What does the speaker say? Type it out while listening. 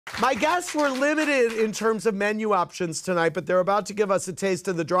My guests were limited in terms of menu options tonight, but they're about to give us a taste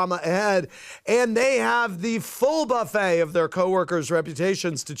of the drama ahead, and they have the full buffet of their coworkers'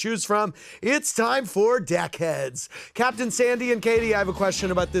 reputations to choose from. It's time for Deckheads. Captain Sandy and Katie, I have a question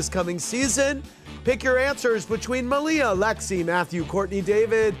about this coming season. Pick your answers between Malia, Lexi, Matthew, Courtney,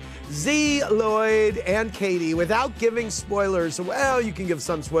 David, Z, Lloyd, and Katie without giving spoilers. Well, you can give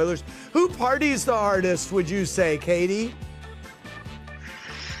some spoilers. Who parties the hardest, would you say, Katie?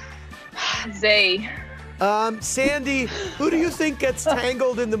 Z. Sandy, who do you think gets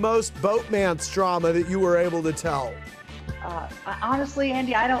tangled in the most boatmance drama that you were able to tell? Honestly,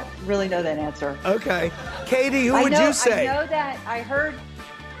 Andy, I don't really know that answer. Okay. Katie, who would you say? I know that I heard.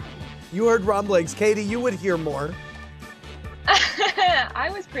 You heard rumblings. Katie, you would hear more. I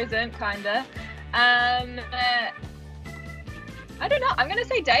was present, kinda. I don't know. I'm gonna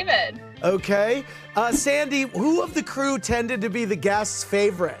say David. Okay. Sandy, who of the crew tended to be the guest's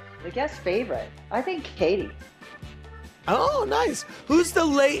favorite? The guest favorite? I think Katie. Oh, nice. Who's the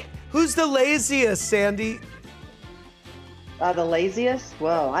laziest, Sandy? The laziest?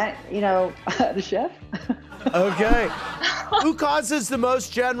 Well, the chef. Okay. Who causes the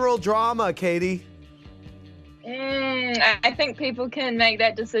most general drama, Katie? I think people can make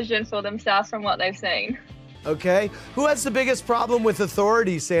that decision for themselves from what they've seen. Okay. Who has the biggest problem with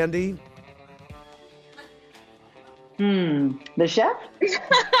authority, Sandy? The chef?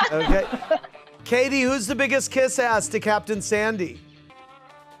 Okay. Katie, who's the biggest kiss ass to Captain Sandy?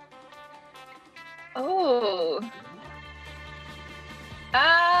 Oh.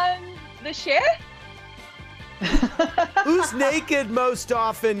 The chef? Who's naked most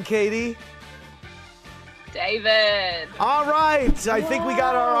often, Katie? David. All right. I think we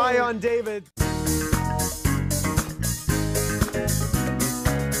got our eye on David.